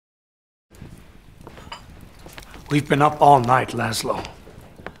We've been up all night, Laszlo.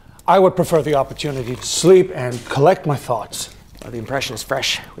 I would prefer the opportunity to sleep and collect my thoughts. Well, the impression is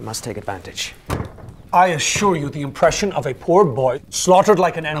fresh. We must take advantage. I assure you the impression of a poor boy slaughtered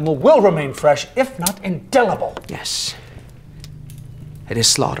like an animal will remain fresh, if not indelible. Yes. It is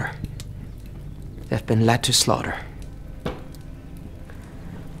slaughter. They've been led to slaughter.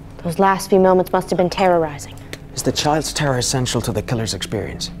 Those last few moments must have been terrorizing. Is the child's terror essential to the killer's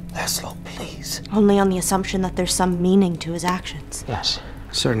experience? Laszlo, please. Only on the assumption that there's some meaning to his actions. Yes.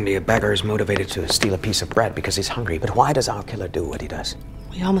 Certainly a beggar is motivated to steal a piece of bread because he's hungry, but why does our killer do what he does?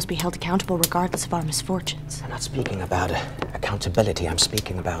 We all must be held accountable regardless of our misfortunes. I'm not speaking about accountability. I'm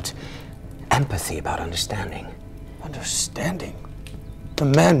speaking about empathy, about understanding. Understanding? The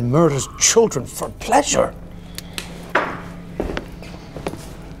man murders children for pleasure.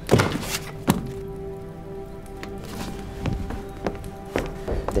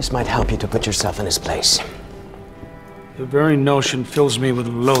 This might help you to put yourself in his place. The very notion fills me with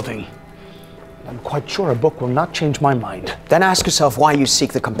loathing. I'm quite sure a book will not change my mind. Then ask yourself why you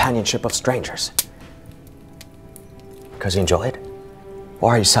seek the companionship of strangers. Because you enjoy it?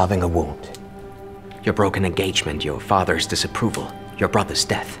 Or are you salving a wound? Your broken engagement, your father's disapproval, your brother's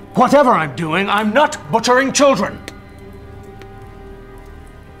death. Whatever I'm doing, I'm not butchering children.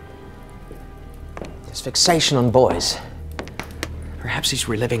 His fixation on boys. Perhaps he's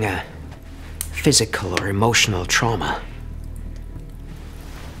reliving a physical or emotional trauma.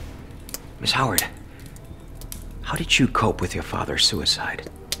 Miss Howard, how did you cope with your father's suicide?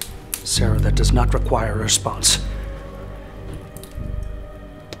 Sarah, that does not require a response.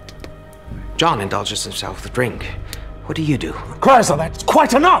 John indulges himself with drink. What do you do? Chrysler, that's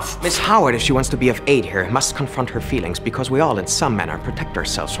quite enough! Miss Howard, if she wants to be of aid here, must confront her feelings because we all, in some manner, protect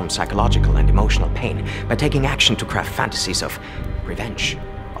ourselves from psychological and emotional pain by taking action to craft fantasies of revenge,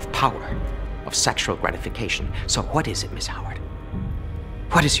 of power, of sexual gratification. So what is it, Miss Howard?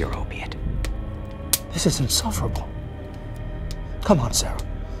 What is your opiate? This is insufferable. Come on, Sarah.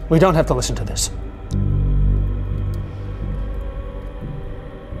 We don't have to listen to this.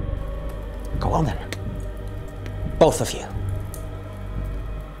 Go on then. Both of you.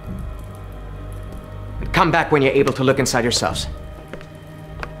 And come back when you're able to look inside yourselves.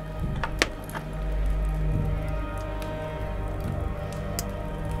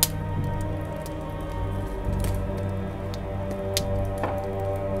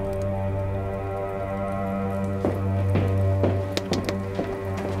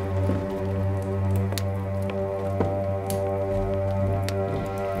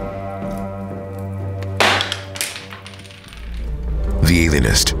 The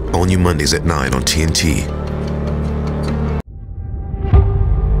Alienist, all new Mondays at 9 on TNT.